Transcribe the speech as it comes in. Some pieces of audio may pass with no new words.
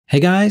Hey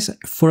guys,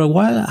 for a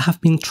while I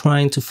have been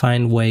trying to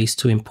find ways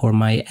to import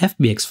my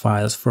FBX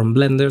files from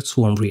Blender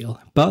to Unreal,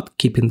 but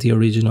keeping the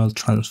original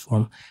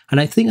transform, and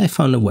I think I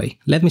found a way.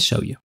 Let me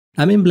show you.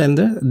 I'm in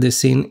Blender, the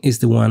scene is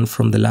the one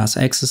from the last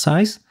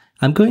exercise.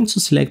 I'm going to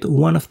select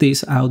one of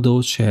these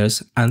outdoor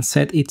chairs and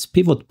set its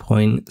pivot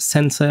point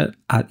center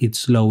at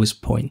its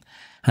lowest point.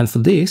 And for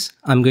this,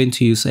 I'm going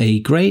to use a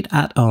great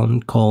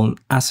add-on called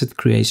Asset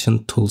Creation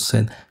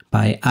Toolset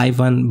by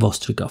Ivan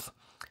Vostrikov.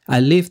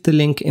 I'll leave the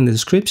link in the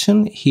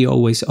description, he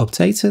always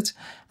updates it,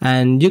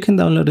 and you can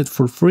download it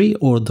for free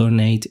or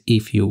donate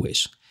if you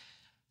wish.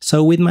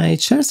 So with my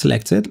chair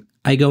selected,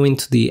 I go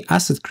into the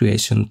Asset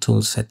Creation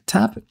Toolset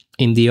tab.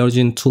 In the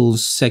Origin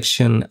Tools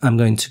section, I'm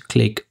going to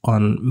click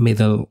on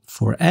Middle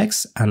for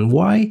X and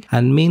Y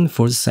and Min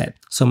for Z.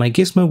 So my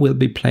gizmo will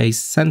be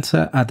placed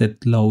center at the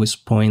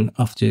lowest point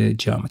of the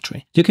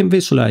geometry. You can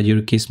visualize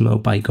your gizmo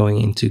by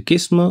going into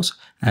Gizmos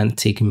and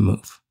ticking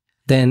Move.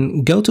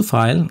 Then go to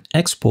File,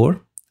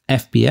 Export,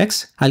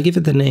 FBX, I'll give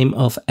it the name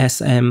of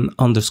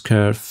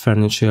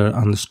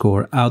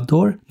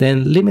SM_furniture_outdoor,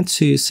 then limit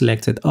to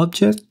selected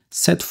object,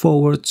 set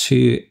forward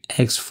to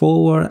X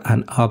forward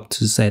and up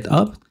to Z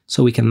up,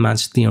 so we can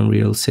match the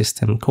Unreal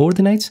system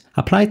coordinates,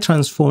 apply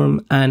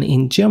transform, and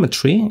in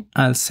geometry,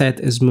 I'll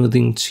set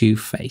smoothing to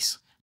face.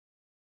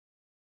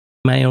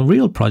 My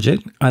Unreal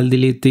project, I'll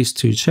delete these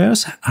two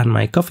chairs and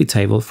my coffee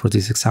table for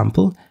this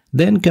example,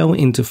 then go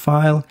into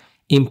File,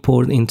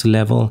 Import into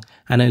Level,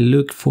 and I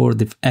look for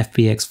the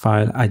FBX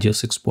file I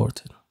just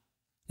exported.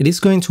 It is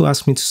going to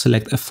ask me to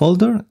select a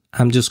folder.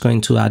 I'm just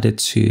going to add it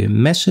to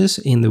Meshes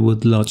in the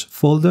Wood Lodge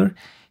folder,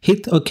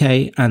 hit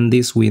OK, and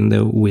this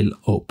window will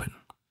open.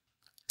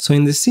 So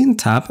in the Scene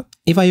tab,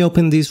 if I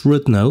open this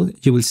root node,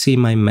 you will see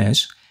my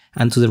mesh,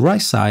 and to the right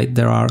side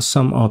there are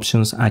some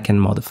options I can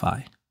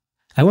modify.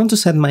 I want to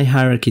set my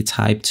hierarchy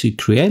type to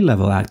create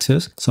level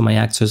actors, so my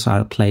actors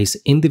are placed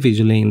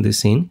individually in the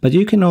scene, but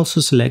you can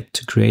also select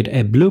to create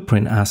a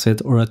blueprint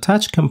asset or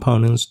attach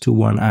components to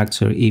one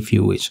actor if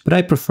you wish, but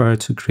I prefer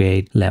to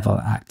create level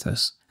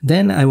actors.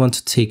 Then I want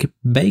to tick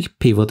Bake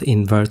Pivot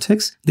in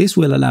Vertex. This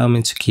will allow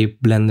me to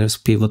keep Blender's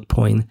pivot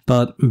point,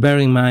 but bear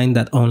in mind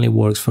that only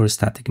works for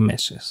static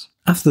meshes.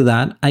 After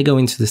that, I go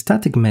into the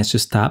Static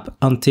Meshes tab,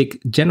 untick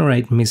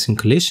Generate Missing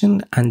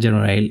Collision and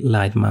Generate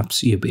Light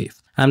Maps UV.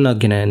 I'm not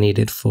gonna need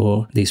it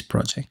for this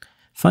project.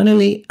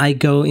 Finally, I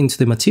go into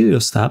the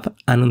Materials tab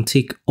and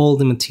untick all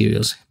the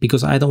materials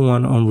because I don't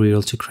want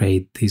Unreal to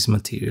create these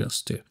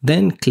materials too.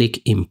 Then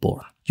click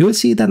Import. You will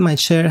see that my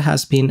chair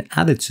has been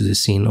added to the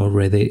scene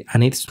already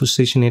and it's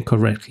positioned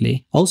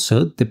correctly.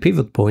 Also, the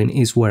pivot point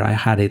is where I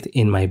had it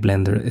in my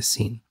Blender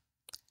scene.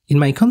 In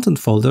my content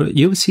folder,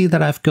 you will see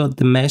that I've got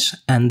the mesh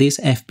and this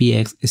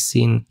FBX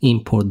scene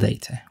import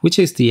data, which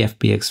is the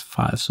FBX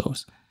file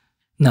source.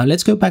 Now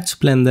let's go back to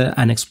Blender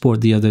and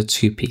export the other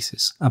two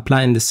pieces,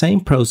 applying the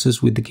same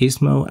process with the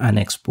gizmo and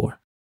export.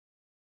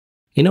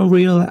 In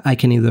Unreal, I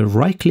can either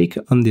right-click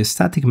on the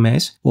static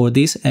mesh or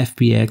this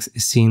FBX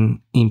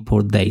scene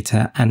import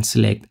data and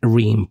select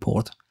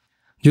re-import.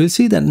 You'll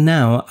see that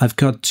now I've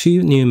got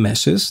two new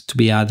meshes to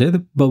be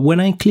added, but when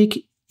I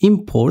click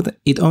Import,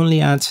 it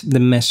only adds the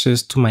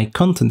meshes to my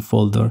content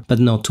folder, but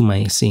not to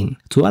my scene.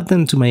 To add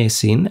them to my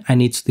scene, I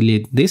need to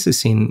delete this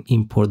scene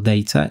import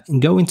data,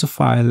 go into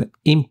File,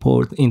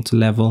 Import into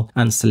Level,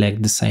 and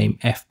select the same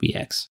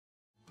FBX.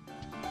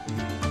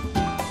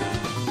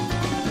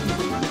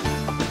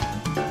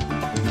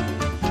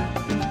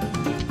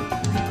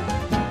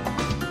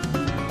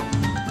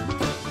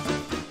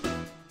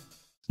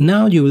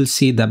 Now you will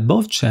see that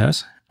both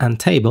chairs and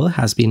table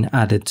has been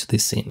added to the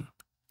scene.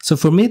 So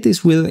for me,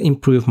 this will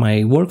improve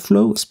my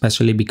workflow,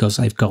 especially because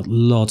I've got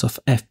lots of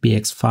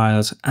FBX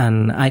files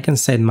and I can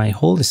set my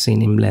whole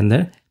scene in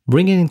Blender,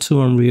 bring it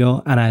into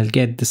Unreal, and I'll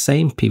get the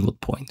same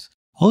pivot point.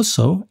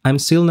 Also, I'm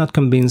still not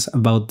convinced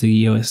about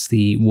the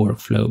OSD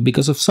workflow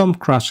because of some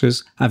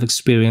crashes I've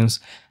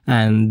experienced,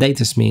 and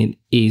data smith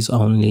is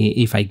only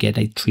if I get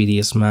a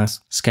 3ds Max,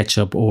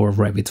 SketchUp or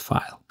Revit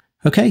file.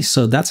 Okay,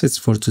 so that's it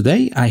for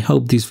today. I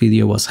hope this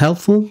video was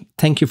helpful.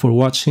 Thank you for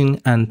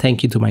watching and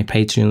thank you to my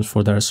Patreons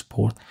for their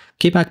support.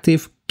 Keep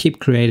active, keep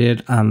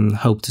creative, and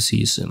hope to see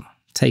you soon.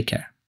 Take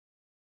care.